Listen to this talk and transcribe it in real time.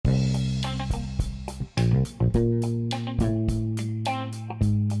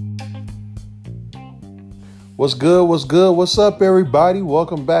What's good? What's good? What's up, everybody?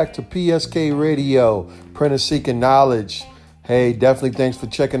 Welcome back to PSK Radio, Prentice Seeking Knowledge. Hey, definitely thanks for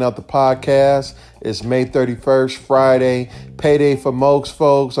checking out the podcast. It's May 31st, Friday, payday for most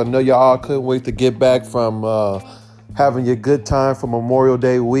folks. I know y'all couldn't wait to get back from having your good time for Memorial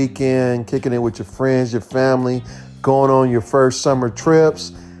Day weekend, kicking it with your friends, your family, going on your first summer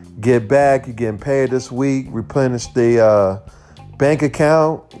trips. Get back, you're getting paid this week, replenish the bank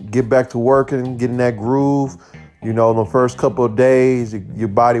account, get back to working, getting that groove. You know, the first couple of days, your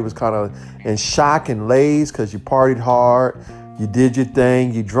body was kind of in shock and laze because you partied hard, you did your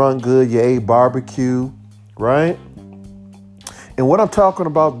thing, you drunk good, you ate barbecue, right? And what I'm talking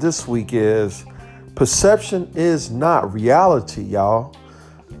about this week is perception is not reality, y'all.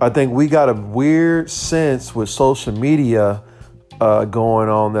 I think we got a weird sense with social media going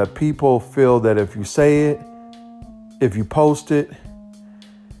on that people feel that if you say it, if you post it,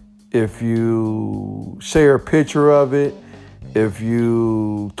 if you share a picture of it, if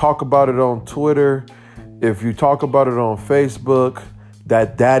you talk about it on Twitter, if you talk about it on Facebook,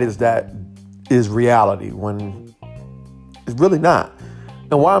 that is reality when it's really not.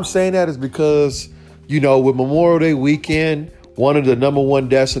 And why I'm saying that is because, you know, with Memorial Day weekend, one of the number one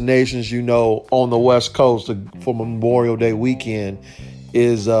destinations, you know, on the West Coast for Memorial Day weekend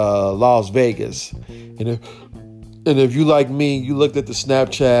is Las Vegas. And if you like me, you looked at the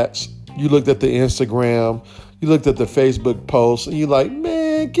Snapchats, you looked at the Instagram, you looked at the Facebook posts, and you're like,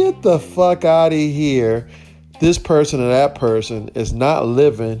 man, get the fuck out of here. This person or that person is not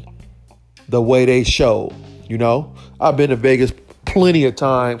living the way they show, you know? I've been to Vegas plenty of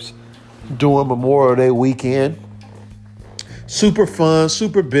times during Memorial Day weekend. Super fun,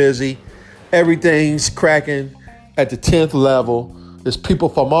 super busy. Everything's cracking at the 10th level. There's people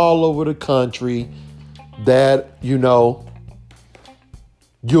from all over the country that, you know,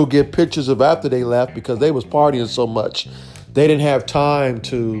 you'll get pictures of after they left because they was partying so much. They didn't have time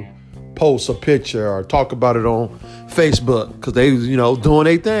to post a picture or talk about it on Facebook because they was, you know, doing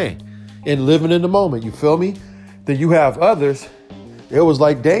their thing and living in the moment. You feel me? Then you have others. It was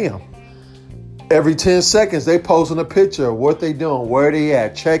like, damn. Every 10 seconds, they posting a picture of what they doing, where they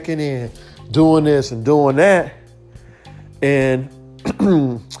at, checking in, doing this and doing that. And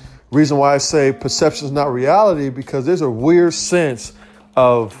reason why I say perception is not reality, because there's a weird sense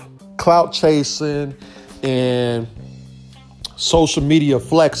of clout chasing and social media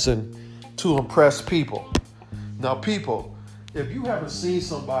flexing to impress people. Now, people, if you haven't seen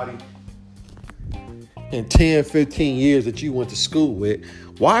somebody in 10, 15 years that you went to school with,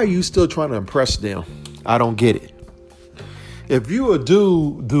 why are you still trying to impress them? I don't get it. If you a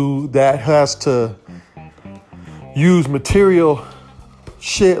dude that has to use material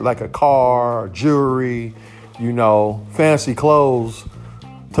shit like a car, jewelry, you know, fancy clothes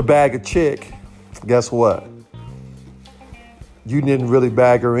to bag a chick, guess what? You didn't really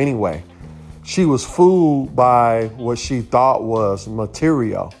bag her anyway. She was fooled by what she thought was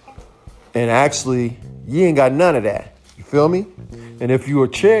material. And actually, you ain't got none of that. You feel me? And if you a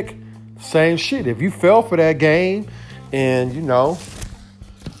chick, same shit. If you fell for that game and, you know,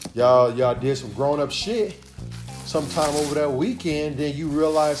 y'all did some grown-up shit sometime over that weekend, then you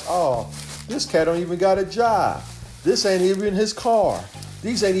realize, oh, this cat don't even got a job. This ain't even his car.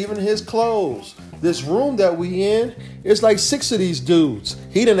 These ain't even his clothes. This room that we in, it's like 6 of these dudes.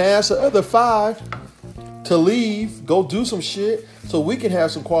 He done asked the other 5 to leave, go do some shit so we can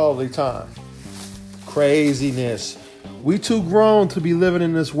have some quality time. Craziness. We too grown to be living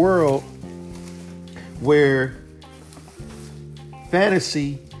in this world where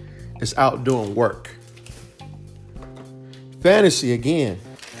fantasy is outdoing work. Fantasy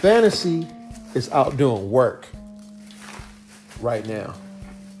is outdoing work right now.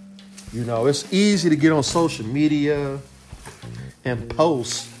 You know, it's easy to get on social media and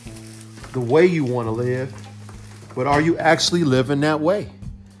post the way you want to live, but are you actually living that way?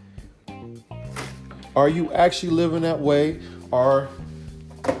 Are you actually living that way? Or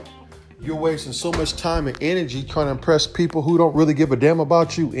you're wasting so much time and energy trying to impress people who don't really give a damn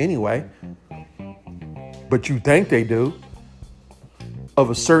about you anyway, but you think they do, of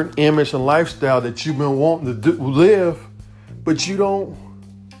a certain image and lifestyle that you've been wanting to live, but you don't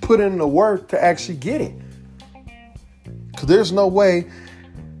put in the work to actually get it. Because there's no way,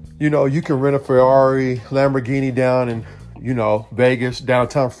 you know, you can rent a Ferrari, Lamborghini down in, you know, Vegas,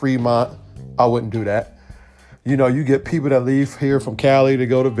 downtown Fremont. I wouldn't do that. You know, you get people that leave here from Cali to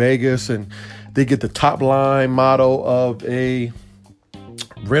go to Vegas and they get the top line model of a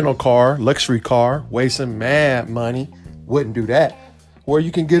rental car, luxury car, wasting mad money. Wouldn't do that. Where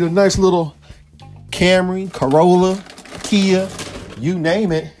you can get a nice little Camry, Corolla, Kia, you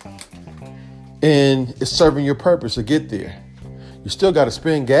name it, and it's serving your purpose to get there. You still got to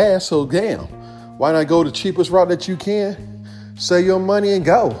spend gas, so damn, why not go the cheapest route that you can, save your money and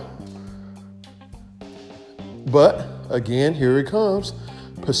go? But again, here it comes.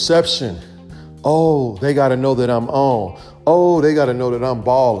 Perception. Oh, they got to know that I'm on. Oh, they got to know that I'm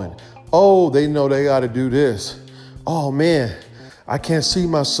balling. Oh, they know they got to do this. Oh, man, I can't see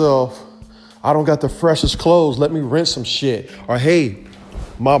myself. I don't got the freshest clothes. Let me rent some shit. Or, hey,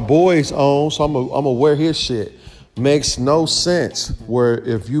 my boy's on, so I'm going to wear his shit. Makes no sense. Where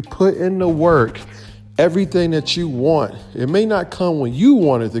if you put in the work, everything that you want, it may not come when you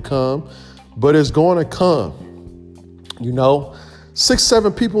want it to come, but it's going to come. 6,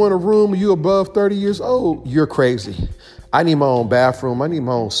 7 people in a room, you above 30 years old, you're crazy. I need my own bathroom. I need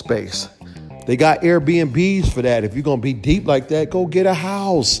my own space. They got Airbnbs for that. If you're going to be deep like that, go get a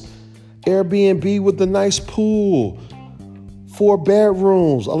house. Airbnb with a nice pool, 4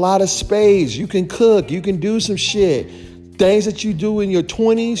 bedrooms, a lot of space. You can cook. You can do some shit. Things that you do in your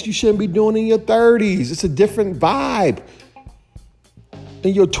 20s, you shouldn't be doing in your 30s. It's a different vibe.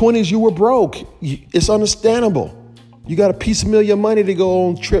 In your 20s, you were broke. It's understandable. You got a piece of million money to go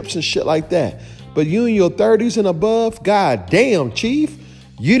on trips and shit like that. But you in your 30s and above, god damn, chief,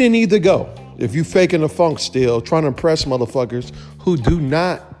 you didn't need to go. If you faking the funk still, trying to impress motherfuckers who do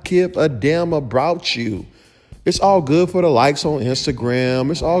not give a damn about you. It's all good for the likes on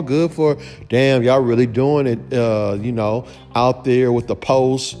Instagram. It's all good for, damn, y'all really doing it, out there with the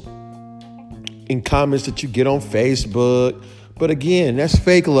posts and comments that you get on Facebook. But again, that's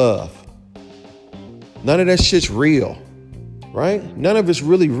fake love. None of that shit's real, right? None of it's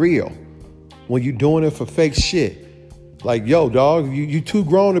really real when you doing it for fake shit. Like, yo, dog, you too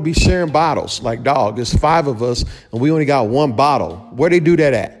grown to be sharing bottles. Like, dog, there's 5 of us and we only got 1 bottle. Where they do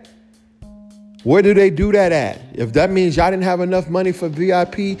that at? Where do they do that at? If that means y'all didn't have enough money for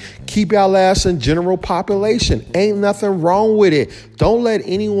VIP, keep y'all ass in general population. Ain't nothing wrong with it. Don't let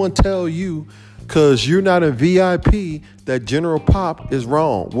anyone tell you because you're not in VIP that general pop is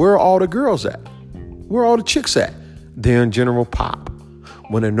wrong. Where are all the girls at? Where are all the chicks at? They're in general pop.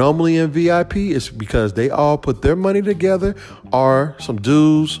 When they're normally in VIP, it's because they all put their money together, or some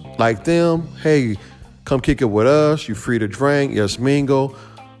dudes like them, hey, come kick it with us. You free to drink. Yes, mingle.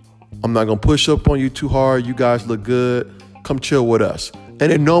 I'm not going to push up on you too hard. You guys look good. Come chill with us. And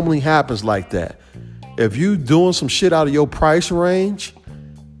it normally happens like that. If you doing some shit out of your price range,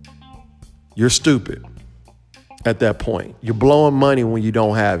 you're stupid at that point. You're blowing money when you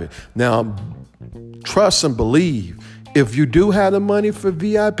don't have it. Now, trust and believe. If you do have the money for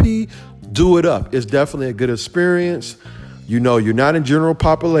VIP, do it up. It's definitely a good experience. You're not in general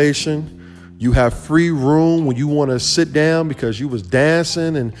population. You have free room when you want to sit down because you was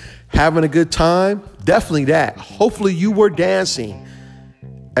dancing and having a good time. Definitely that. Hopefully you were dancing.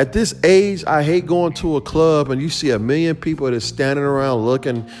 At this age, I hate going to a club and you see a million people that's standing around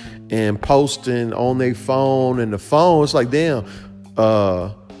looking and posting on their phone. And the phone, it's like, damn,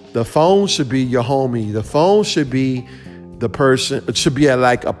 the phone should be your homie. The phone should be the person. It should be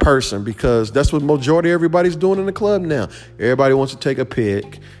like a person because that's what majority of everybody's doing in the club now. Everybody wants to take a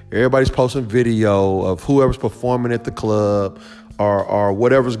pic. Everybody's posting video of whoever's performing at the club or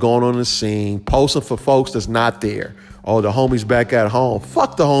whatever's going on in the scene, posting for folks that's not there. Oh, the homies back at home.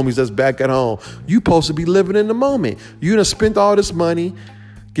 Fuck the homies that's back at home. You supposed to be living in the moment. You done spent all this money,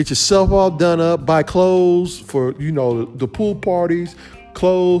 get yourself all done up, buy clothes for, the pool parties,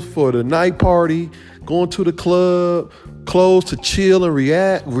 clothes for the night party, going to the club, clothes to chill and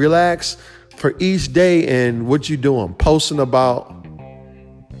relax for each day. And what you doing? Posting about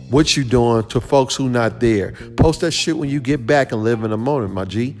what you doing to folks who not there. Post that shit when you get back and live in the moment, my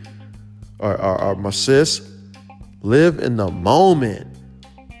G. Or my sis. Live in the moment.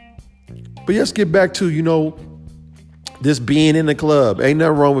 But let's get back to, this being in the club. Ain't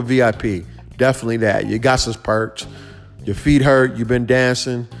nothing wrong with VIP. Definitely that. You got some perks. Your feet hurt. You've been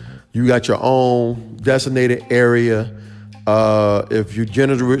dancing. You got your own designated area. If you're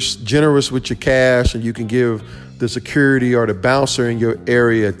generous with your cash and you can give the security or the bouncer in your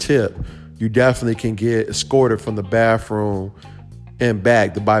area a tip, you definitely can get escorted from the bathroom and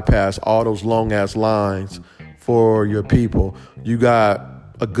back to bypass all those long ass lines for your people. You got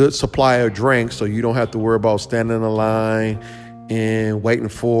a good supply of drinks, so you don't have to worry about standing in a line and waiting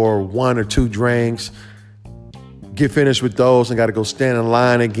for 1 or 2 drinks. Get finished with those and got to go stand in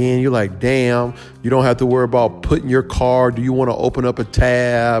line again. You're like, damn, you don't have to worry about putting your card. Do you want to open up a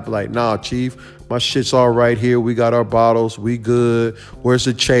tab? Like, nah, chief, my shit's all right here. We got our bottles. We good. Where's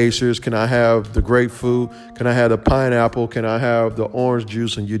the chasers? Can I have the grapefruit? Can I have the pineapple? Can I have the orange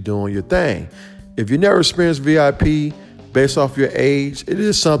juice? And you're doing your thing. If you never experienced VIP based off your age, it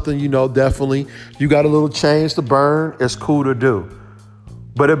is something, definitely you got a little change to burn. It's cool to do.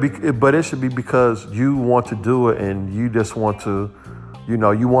 But it should be because you want to do it and you just want to,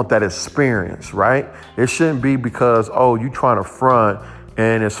 you want that experience, right? It shouldn't be because, you trying to front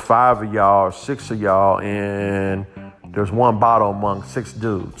and it's 5 of y'all or 6 of y'all and there's one bottle among 6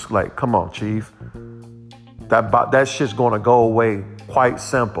 dudes. Like, come on, Chief. That shit's going to go away quite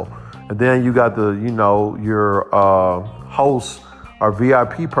simple. And then you got your host or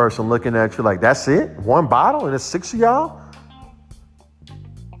VIP person looking at you like, that's it? One bottle and it's 6 of y'all?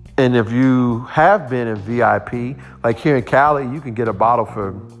 And if you have been in VIP, like here in Cali, you can get a bottle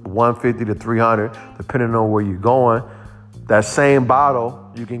for $150 to $300, depending on where you're going. That same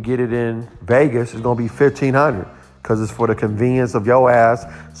bottle, you can get it in Vegas. It's going to be $1,500 because it's for the convenience of your ass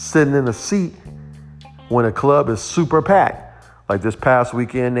sitting in a seat when a club is super packed. Like this past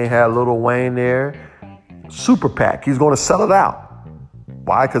weekend, they had Lil Wayne there, super packed. He's going to sell it out.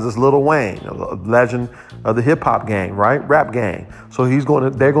 Why? Because it's Lil Wayne, a legend of the hip hop game, right? Rap game. So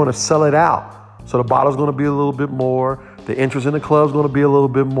they're going to sell it out. So the bottle's going to be a little bit more. The interest in the club's going to be a little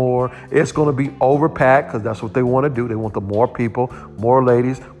bit more. It's going to be overpacked because that's what they want to do. They want the more people, more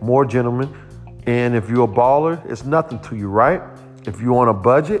ladies, more gentlemen. And if you're a baller, it's nothing to you, right? If you on a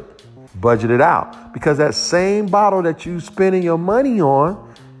budget it out. Because that same bottle that you spending your money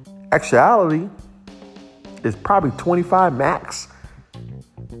on, actuality, is probably 25 max.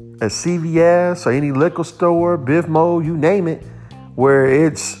 At CVS or any liquor store, Bivmo, you name it, where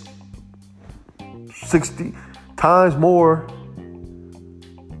it's 60 times more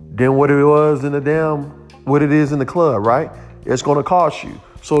than what it was what it is in the club, right? It's going to cost you.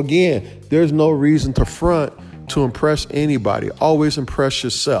 So again, there's no reason to front to impress anybody. Always impress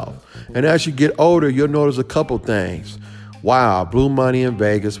yourself. And as you get older, you'll notice a couple things. Wow, I blew money in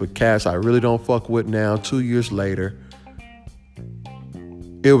Vegas with cash I really don't fuck with now, 2 years later.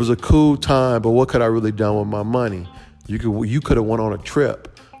 It was a cool time, but what could I really done with my money? You could have went on a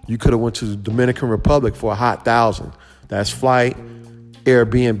trip. You could have went to the Dominican Republic for a hot $1,000. That's flight,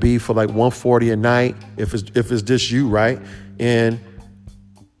 Airbnb for like $140 a night if it's just you, right? And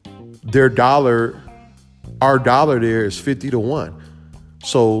our dollar there is 50 to 1.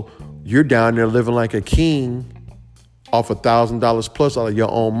 So you're down there living like a king off $1,000 plus out of your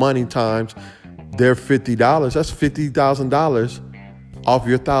own money times their $50. That's $50,000 off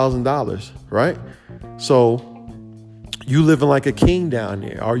your $1,000, right? So you living like a king down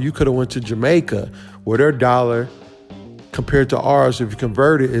there. Or you could have went to Jamaica where their dollar compared to ours, if you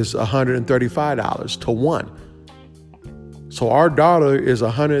convert it, is $135 to 1. So our dollar is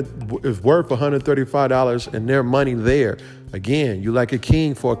worth $135 and their money there. Again, you like a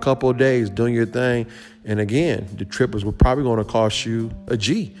king for a couple of days doing your thing. And again, the trip was probably going to cost you a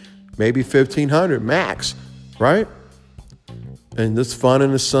G, maybe $1,500 max, right? And this fun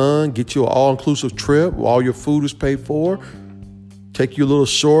in the sun, get you an all-inclusive trip. All your food is paid for. Take your little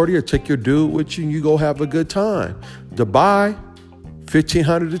shorty or take your dude with you and you go have a good time. Dubai,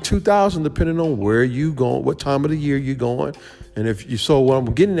 $1,500 to $2,000, depending on where you going, what time of the year you're going. And what I'm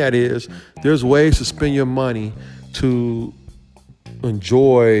getting at is there's ways to spend your money to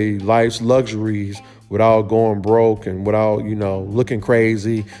enjoy life's luxuries without going broke and without, looking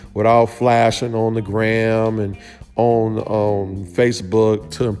crazy, without flashing on the gram and on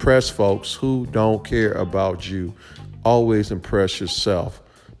Facebook to impress folks who don't care about you. Always impress yourself.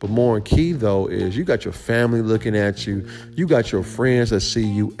 But more key, though, is you got your family looking at you. You got your friends that see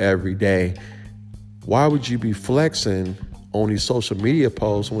you every day. Why would you be flexing on these social media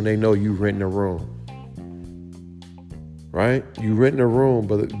posts when they know you renting a room? Right? You renting a room,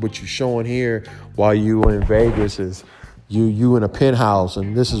 but what you showing here while you in Vegas is you in a penthouse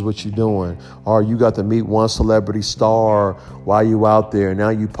and this is what you're doing. Or you got to meet one celebrity star while you out there. Now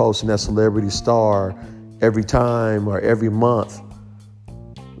you posting that celebrity star every time or every month.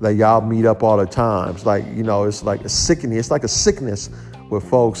 Like y'all meet up all the time. It's like, it's like a sickening. It's like a sickness with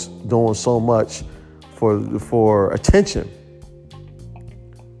folks doing so much for attention.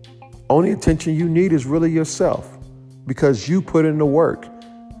 Only attention you need is really yourself because you put in the work.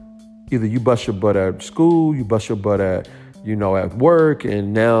 Either you bust your butt at school, you bust your butt at work,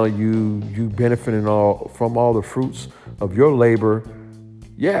 and now you benefiting from all the fruits of your labor.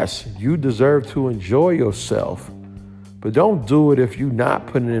 Yes, you deserve to enjoy yourself, but don't do it if you're not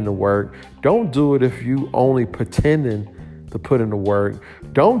putting in the work. Don't do it if you only pretending to put in the work.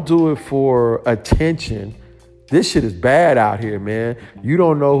 Don't do it for attention. This shit is bad out here, man. You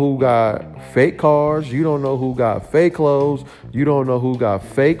don't know who got fake cars. You don't know who got fake clothes. You don't know who got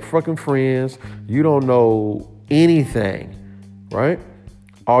fake fucking friends. You don't know anything, right?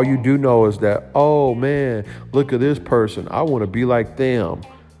 All you do know is that, oh man, look at this person. I want to be like them.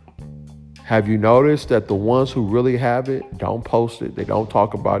 Have you noticed that the ones who really have it don't post it? They don't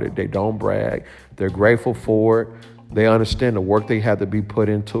talk about it. They don't brag. They're grateful for it. They understand the work they had to be put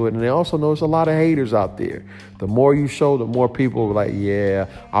into it. And they also know there's a lot of haters out there. The more you show, the more people are like, yeah,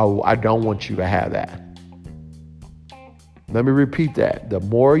 I don't want you to have that. Let me repeat that. The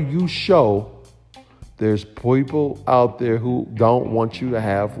more you show, there's people out there who don't want you to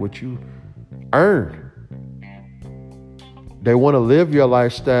have what you earned. They want to live your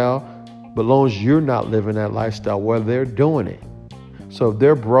lifestyle, but as long as you're not living that lifestyle, well, they're doing it. So if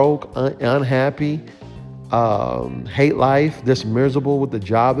they're broke, unhappy, hate life, just miserable with the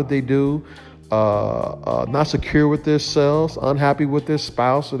job that they do, not secure with themselves, unhappy with their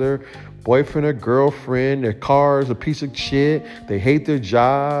spouse or their boyfriend or girlfriend, their car is a piece of shit, they hate their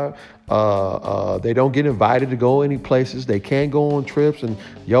job, they don't get invited to go any places, they can't go on trips, and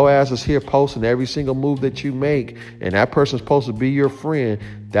your ass is here posting every single move that you make, and that person's supposed to be your friend.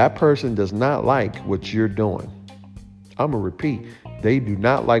 That person does not like what you're doing. I'm going to repeat. They do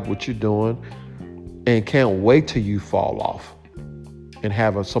not like what you're doing and can't wait till you fall off and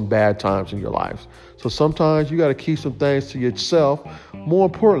have some bad times in your life. So sometimes you got to keep some things to yourself. More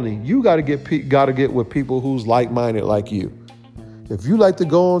importantly, you got to get with people who's like-minded like you. If you like to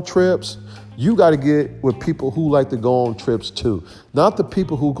go on trips, you got to get with people who like to go on trips too. Not the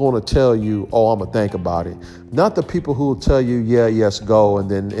people who going to tell you, oh, I'm going to think about it. Not the people who will tell you, yeah, yes, go. And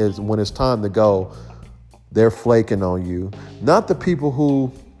then when it's time to go, they're flaking on you. Not the people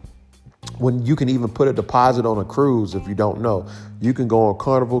who, when you can even put a deposit on a cruise, if you don't know, you can go on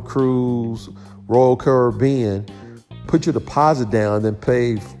Carnival Cruise, Royal Caribbean, put your deposit down, then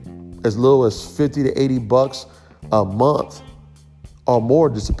pay as little as $50 to $80 a month or more,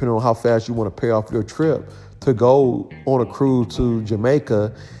 just depending on how fast you want to pay off your trip, to go on a cruise to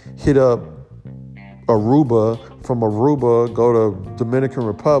Jamaica, hit up Aruba, from Aruba, go to Dominican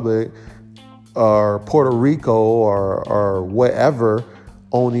Republic or Puerto Rico or wherever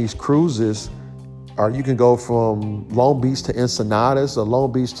on these cruises. Or you can go from Long Beach to Ensenadas or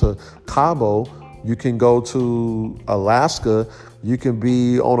Long Beach to Cabo. You can go to Alaska. You can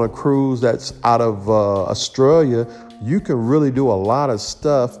be on a cruise that's out of Australia. You can really do a lot of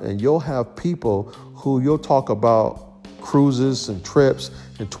stuff, and you'll have people who you'll talk about cruises and trips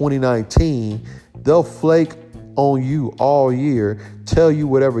in 2019. They'll flake on you all year, tell you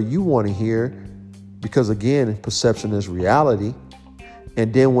whatever you want to hear, because again, perception is reality.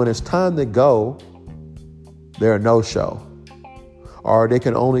 And then when it's time to go, they're a no-show. Or they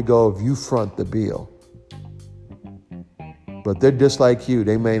can only go if you front the bill. But they're just like you.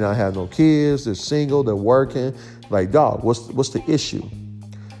 They may not have no kids. They're single. They're working. Like, dog, what's the issue?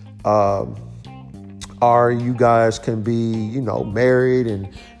 Or you guys can be, married and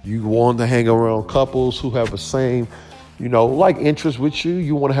you want to hang around couples who have the same, like interests with you.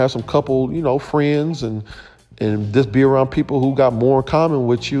 You want to have some couple, friends and just be around people who got more in common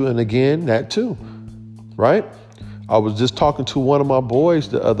with you. And again, that too, right? I was just talking to one of my boys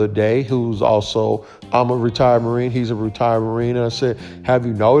the other day who's also, I'm a retired Marine, he's a retired Marine. And I said, have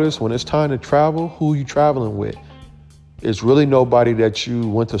you noticed when it's time to travel, who you traveling with? It's really nobody that you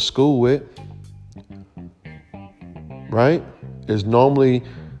went to school with, right? It's normally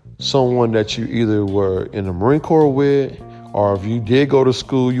someone that you either were in the Marine Corps with, or if you did go to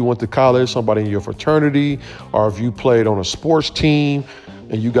school, you went to college, somebody in your fraternity, or if you played on a sports team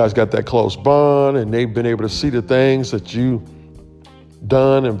and you guys got that close bond and they've been able to see the things that you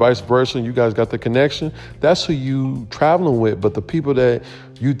done and vice versa, and you guys got the connection, that's who you traveling with. But the people that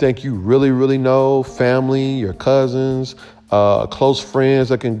you think you really, really know, family, your cousins, close friends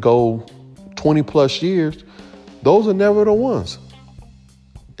that can go 20 plus years, those are never the ones.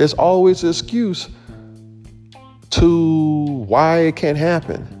 It's always an excuse to why it can't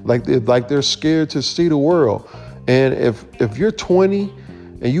happen. Like they're scared to see the world. And if you're 20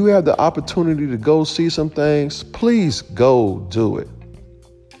 and you have the opportunity to go see some things, please go do it.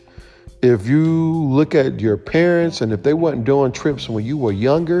 If you look at your parents and if they weren't doing trips when you were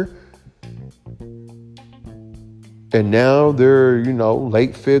younger, and now they're,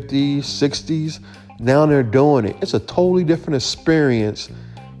 late 50s, 60s, now they're doing it. It's a totally different experience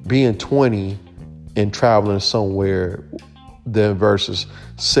being 20 and traveling somewhere than versus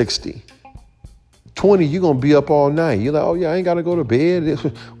 60. 20, you're going to be up all night. You're like, oh yeah, I ain't got to go to bed.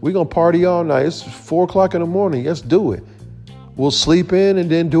 We're going to party all night. It's 4:00 in the morning. Let's do it. We'll sleep in and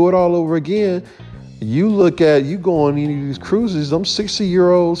then do it all over again. You look at, you go on any of these cruises, them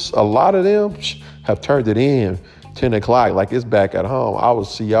 60-year-olds, a lot of them have turned it in 10 o'clock like it's back at home. I will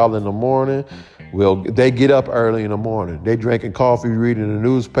see y'all in the morning. Well, they get up early in the morning. They drinking coffee, reading the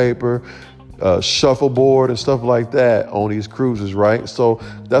newspaper, shuffleboard and stuff like that on these cruises, right? So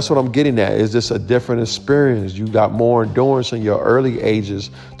that's what I'm getting at. Is this a different experience? You got more endurance in your early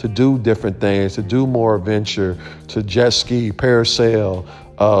ages to do different things, to do more adventure, to jet ski, parasail.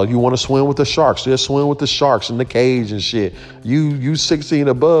 You want to swim with the sharks? Just swim with the sharks in the cage and shit. You 16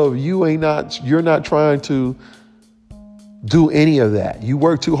 above, you're not trying to do any of that. You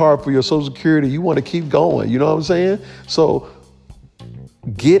work too hard for your Social Security. You want to keep going. You know what I'm saying? So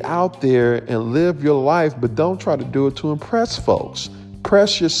get out there and live your life, but don't try to do it to impress folks.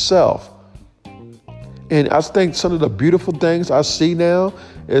 Press yourself. And I think some of the beautiful things I see now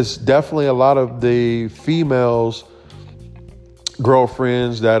is definitely a lot of the females,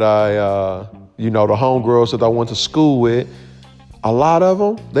 girlfriends that I, the homegirls that I went to school with, a lot of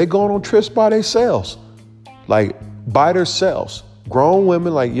them, they going on trips by themselves. Like, by themselves. Grown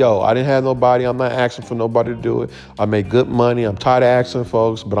women like, yo, I didn't have nobody. I'm not asking for nobody to do it. I make good money. I'm tired of asking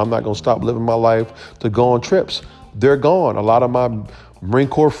folks, but I'm not going to stop living my life to go on trips. They're gone. A lot of my Marine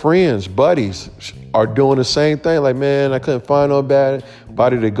Corps friends, buddies are doing the same thing. Like, man, I couldn't find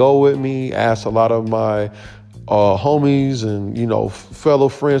nobody to go with me. Asked a lot of my homies and, fellow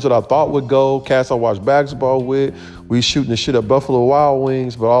friends that I thought would go, cats I watched basketball with. We shooting the shit at Buffalo Wild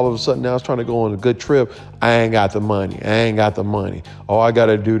Wings, but all of a sudden now I was trying to go on a good trip. I ain't got the money. Oh, I got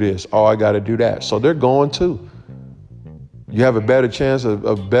to do this. Oh, I got to do that. So they're going too. You have a better chance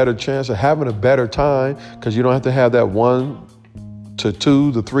of having a better time because you don't have to have that 1 to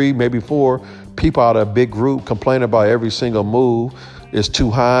 2 to 3, maybe 4 people out of a big group complaining about every single move. It's too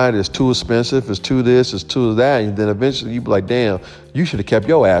high, it's too expensive, it's too this, it's too that. And then eventually you be like, damn, you should have kept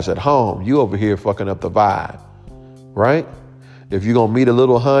your ass at home. You over here fucking up the vibe, right? If you're going to meet a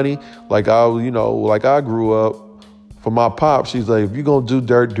little honey, like I grew up, for my pop, she's like, if you're going to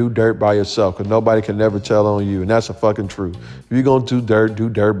do dirt by yourself, because nobody can never tell on you. And that's the fucking truth. If you're going to do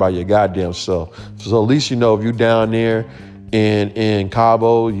dirt by your goddamn self. So at least if you down there in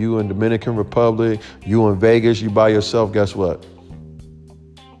Cabo, you in Dominican Republic, you in Vegas, you by yourself, guess what?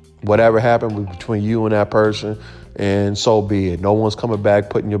 Whatever happened was between you and that person, and so be it. No one's coming back,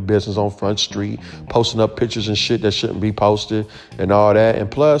 putting your business on Front Street, posting up pictures and shit that shouldn't be posted and all that.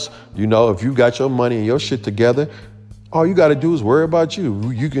 And plus, if you got your money and your shit together, all you got to do is worry about you.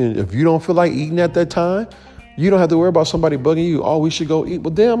 You can, if you don't feel like eating at that time, you don't have to worry about somebody bugging you. Oh, we should go eat.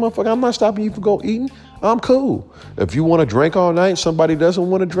 Well, damn, motherfucker, I'm not stopping you from go eating. I'm cool. If you want to drink all night, somebody doesn't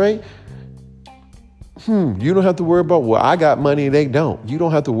want to drink, you don't have to worry about, well, I got money and they don't. You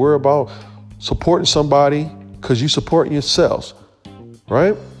don't have to worry about supporting somebody because you supporting yourselves,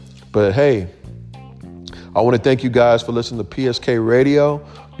 right? But hey, I want to thank you guys for listening to PSK Radio,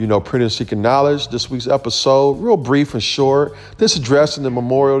 Printing and Seeking Knowledge. This week's episode, real brief and short. This addressing the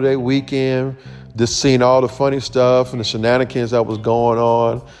Memorial Day weekend, just seeing all the funny stuff and the shenanigans that was going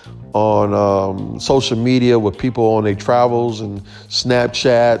on social media with people on their travels and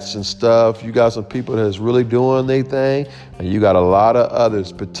Snapchats and stuff. You got some people that's really doing their thing, and you got a lot of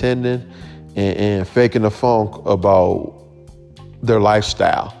others pretending and faking the funk about their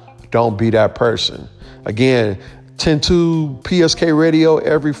lifestyle. Don't be that person. Again, 10-2 PSK Radio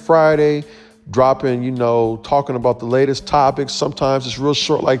every Friday, dropping, talking about the latest topics. Sometimes it's real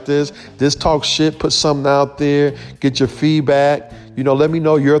short like this. This talk shit, put something out there, get your feedback. Let me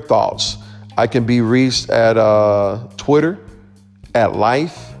know your thoughts. I can be reached at Twitter at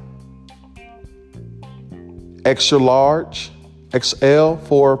Life Extra Large XL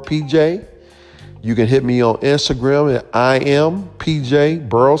for PJ. You can hit me on Instagram at I am PJ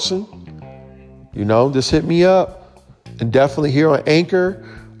Burleson. Just hit me up. And definitely here on Anchor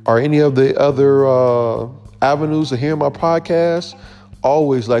or any of the other avenues to hear my podcast.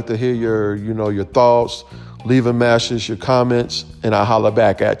 Always like to hear your thoughts. Leave a message, your comments, and I'll holler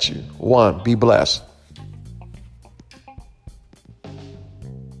back at you. Be blessed.